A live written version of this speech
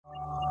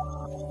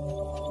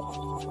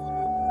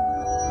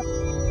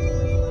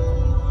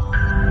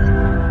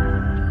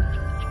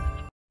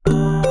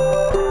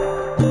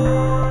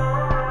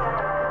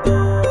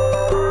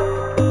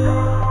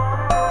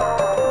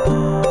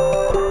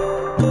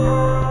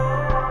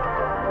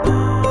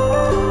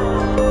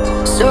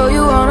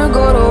wanna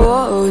go to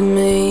war with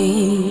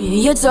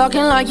me? You're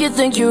talking like you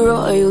think you're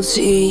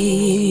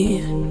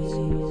royalty.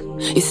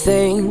 You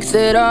think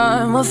that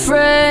I'm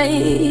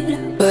afraid,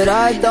 but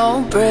I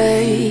don't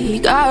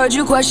break. I heard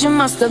you question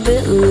my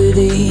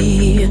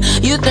stability.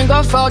 You think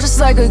I'll fall just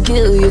like a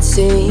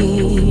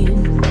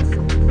guillotine,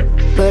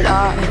 but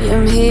I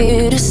am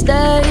here to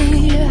stay,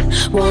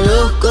 won't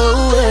look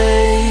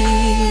away.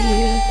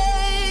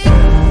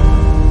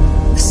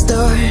 The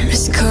storm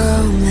is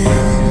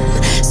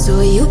coming,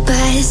 so you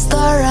better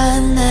start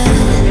running.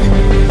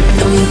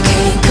 No, you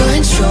can't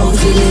control,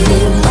 feel it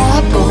in my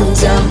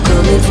bones. I'm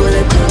coming for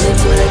the, coming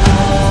for the.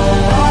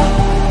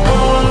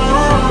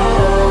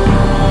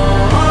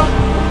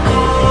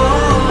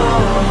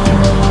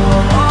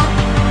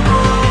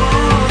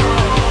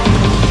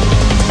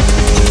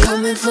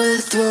 Coming for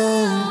the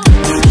throne.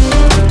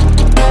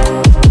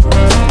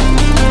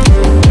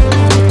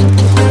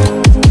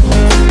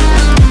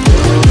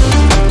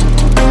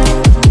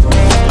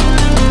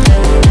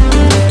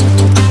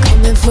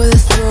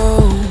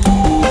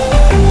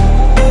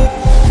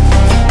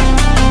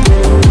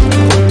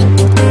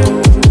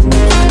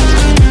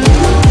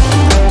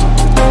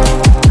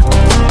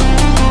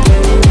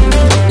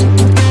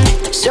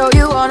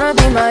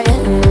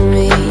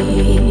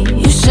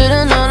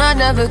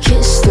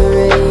 Kiss the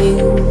rain.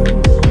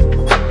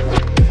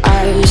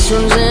 Ice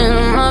runs in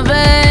my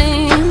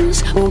veins,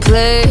 won't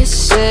play it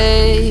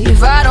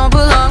safe. I don't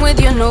belong with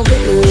your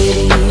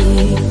nobility.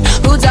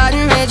 Who died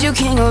and made you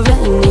king of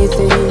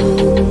anything?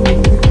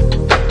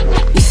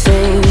 You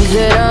think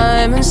that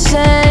I'm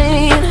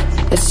insane?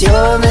 That's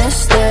your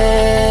mistake.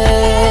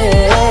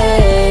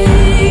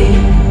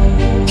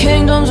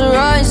 Kingdoms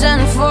rise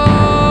and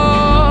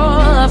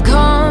fall, I've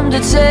come to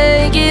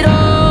take it all.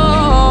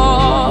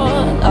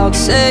 I'll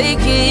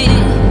take it,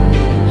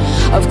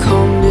 I've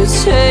come to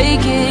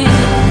take it.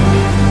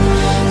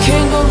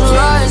 Kingdoms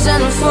rise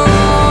and fall,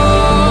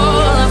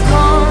 I've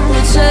come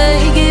to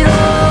take it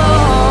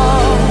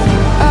all.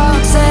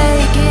 I'll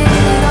take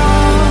it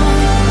all.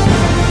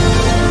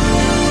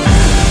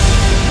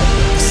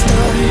 The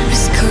storm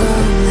is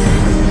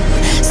coming,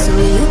 so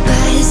you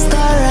better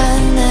start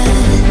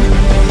running.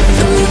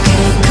 No, you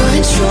can't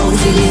control,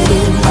 feel it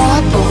in my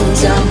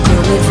bones. I'm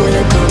coming for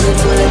the, coming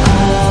for the.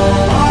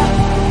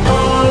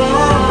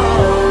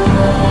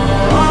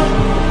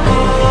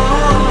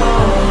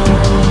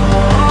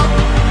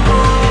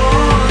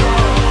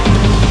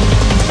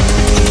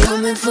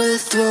 For the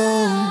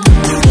throne.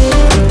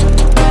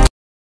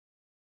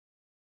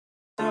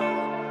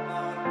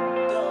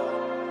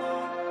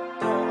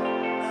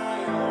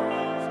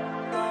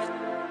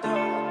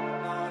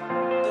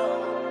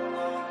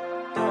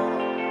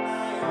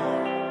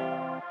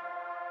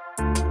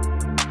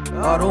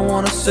 I don't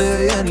wanna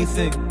say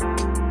anything,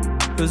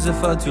 cause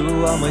if I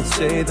do I might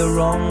say the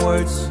wrong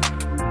words.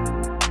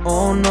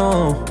 Oh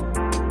no.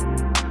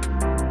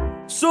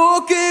 So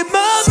I'll keep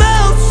my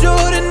mouth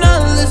shut and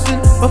not listen.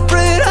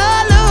 Afraid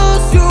I'd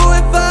lose you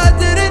if I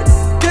didn't.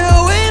 Till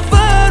we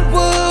find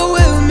what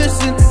we're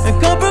missing and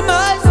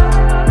compromise.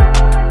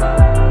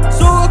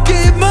 So I'll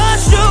keep my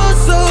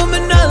shoes on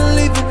and not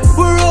leaving.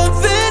 We're on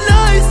thin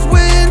ice,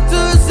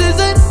 winter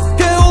season.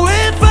 Can't we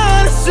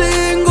find a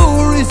single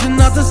reason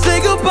not to say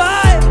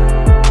goodbye?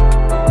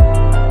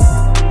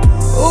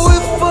 Oh,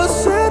 if I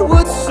said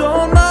what's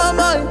on my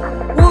mind,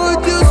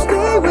 would you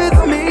stay with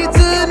me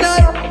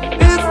tonight?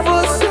 If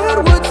I said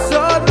what's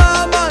on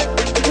my mind,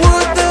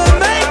 would that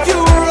make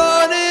you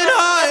run and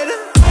hide?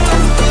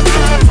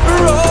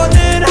 Run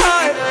and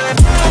hide.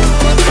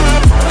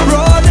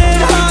 Run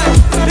and hide.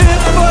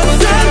 If I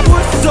said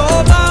what's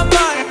on my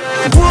mind,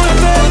 would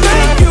that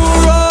make you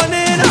run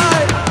and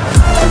hide?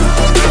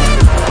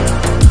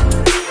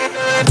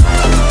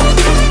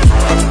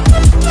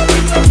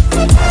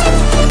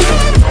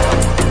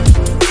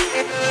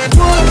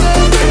 Would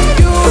that make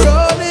you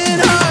run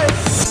and hide?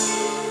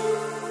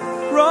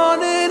 Run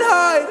and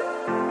hide.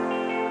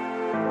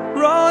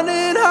 Run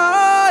and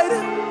hide.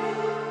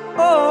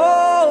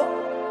 Oh,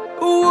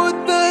 would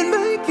that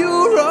make you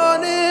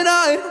run and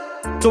hide?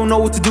 Don't know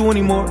what to do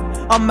anymore.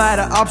 I'm out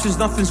of options,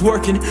 nothing's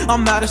working.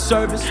 I'm out of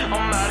service.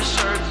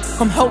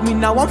 Come help me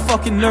now, I'm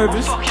fucking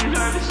nervous.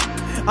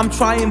 I'm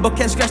trying but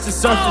can't scratch the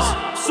surface.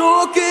 So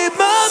I'll keep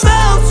my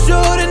mouth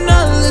shut and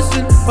not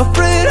listen.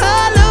 Afraid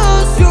I'd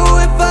lose you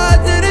if I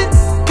didn't.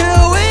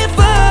 Till we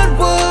find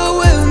what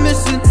we're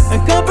missing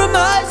and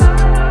compromise.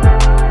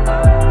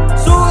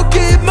 So I'll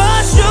keep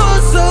my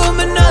shoes on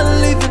and not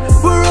leaving.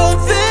 We're on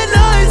thin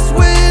ice,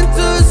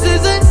 winter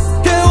season.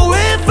 Can't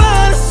we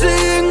find a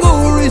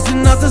single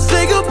reason not to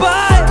say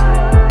goodbye?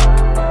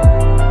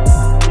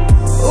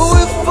 Oh,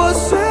 if I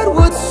said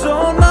what's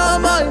on my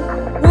mind,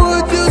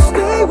 would you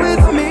stay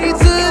with me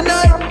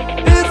tonight?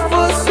 If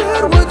I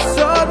said what's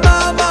on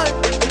my mind,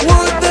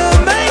 would that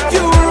make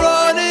you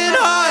run and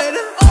hide?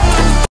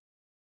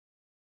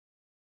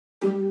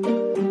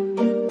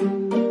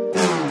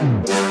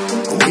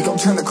 We gon'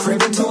 turn the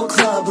crib into a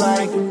club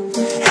like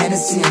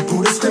Hennessy and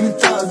Buddha screaming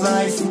thug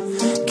life.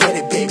 Get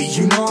it, baby,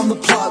 you know I'm the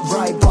plot,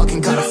 right?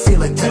 Fucking got a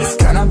feeling that it's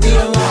gonna be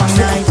a long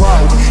night.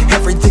 Whoa,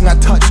 everything I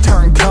touch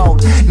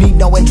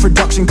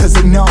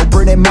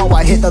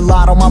I hit the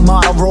lotto, my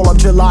motto, roll up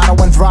gelato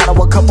and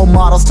throttle a couple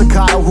models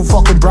staccato who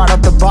fucking brought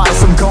up the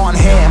bottles. I'm gone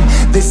ham,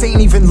 this ain't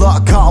even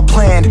luck, all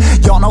planned.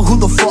 Y'all know who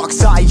the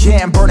fucks I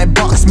am, burning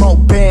bucks,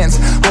 smoke bands.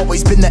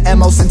 Always been the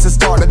MO since the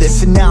start of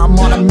this, and now I'm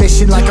on a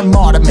mission like I'm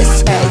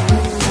Artemis. Hey,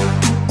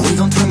 we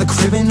gon' turn the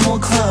crib into a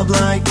club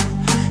like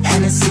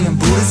Hennessy and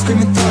Buddha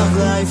screaming thug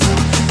life.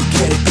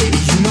 Get it,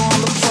 baby, you know I'm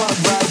the plug,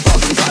 right?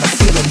 But we got a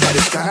feeling that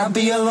it's gonna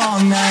be a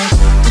long night.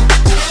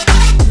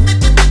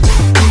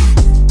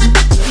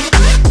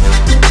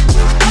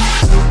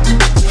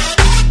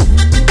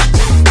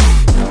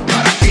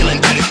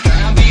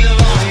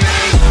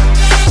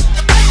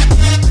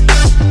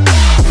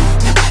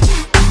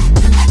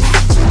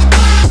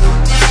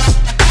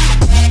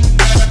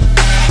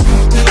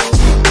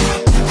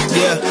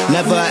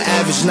 Never an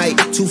average night,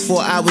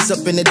 2-4 hours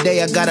up in the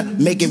day, I gotta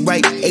make it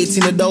right.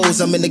 18 of those,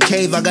 I'm in the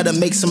cave, I gotta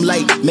make some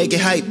light, make it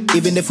hype,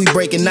 even if we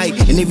break a night.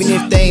 And even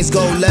if things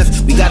go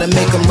left, we gotta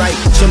make them right.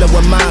 Chillin'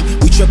 with mine,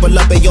 we triple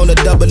up, they on the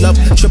double up,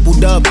 triple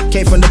dub.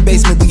 Came from the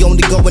basement, we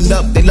only going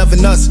up, they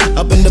loving us.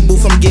 Up in the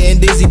booth, I'm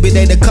getting dizzy, but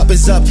they the cup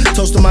is up.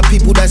 Toast to my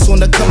people that's on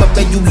the come up,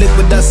 and you live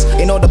with us.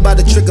 Ain't all about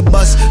the trigger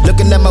bus.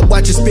 Looking at my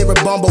watch, your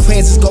spirit bomb, both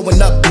hands is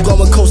going up. You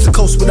going coast to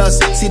coast with us.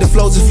 See the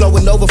flows is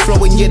flowing,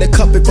 overflowing, yeah, the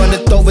cup it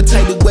runneth over,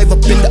 tidal wave up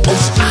in the ocean.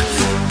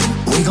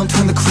 We gon'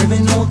 turn the crib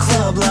into a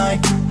club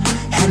like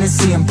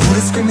Hennessy and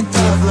Buddha screaming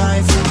thug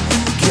life.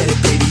 Get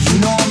it, baby, you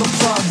know I'm the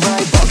plug,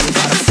 right? But we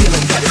got a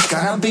feeling that it's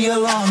gonna be a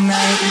long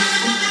night.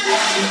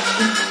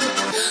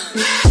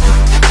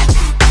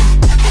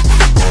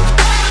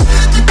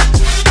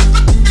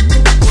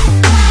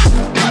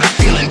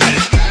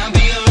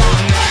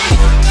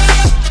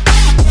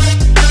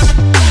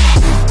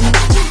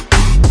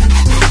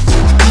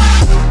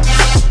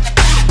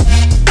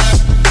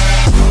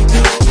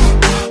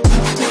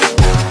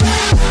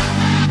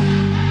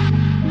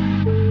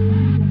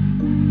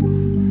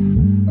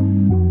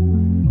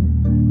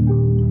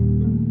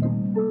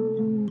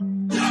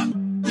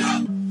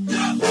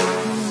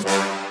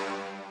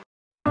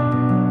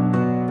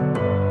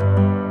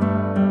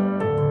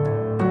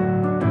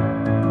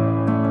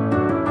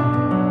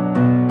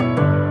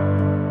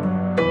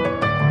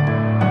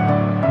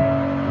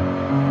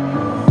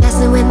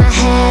 With my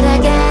head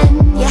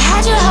again, you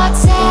had your heart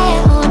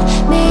set on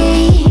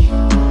me,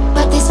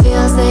 but these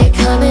feels, they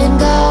come and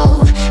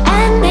go,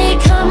 and they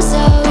come so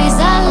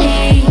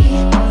easily.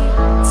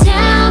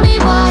 Tell me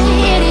what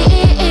it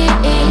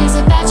is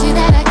about you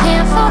that I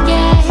can't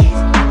forget,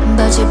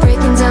 but you're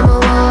breaking down my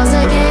walls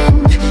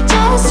again,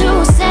 just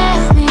to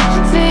set me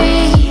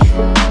free.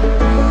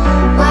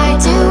 Why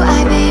do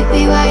I,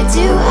 baby, why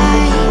do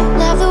I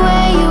love the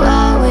way you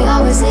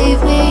always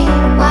leave me?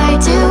 Why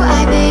do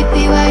I,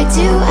 baby, why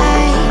do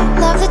I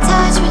love the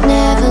touch but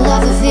never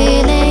love the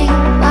feeling?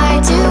 Why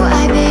do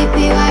I,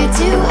 baby, why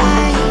do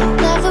I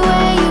love the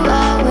way you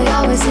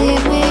always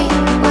leave me?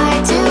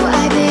 Why do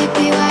I,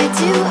 baby, why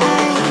do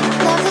I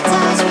love the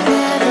touch but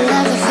never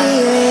love the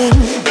feeling?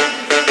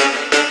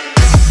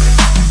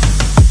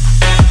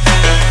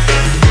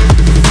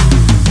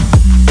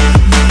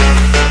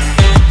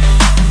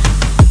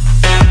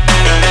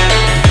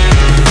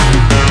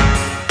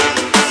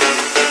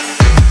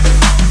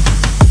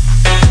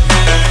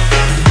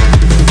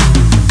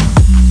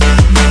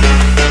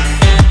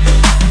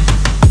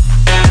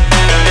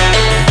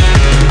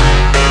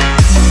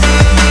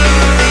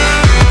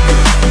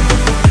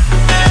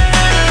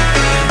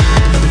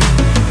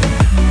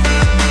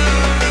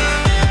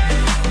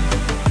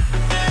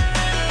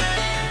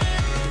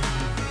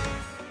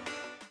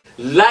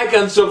 Like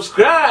and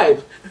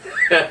subscribe.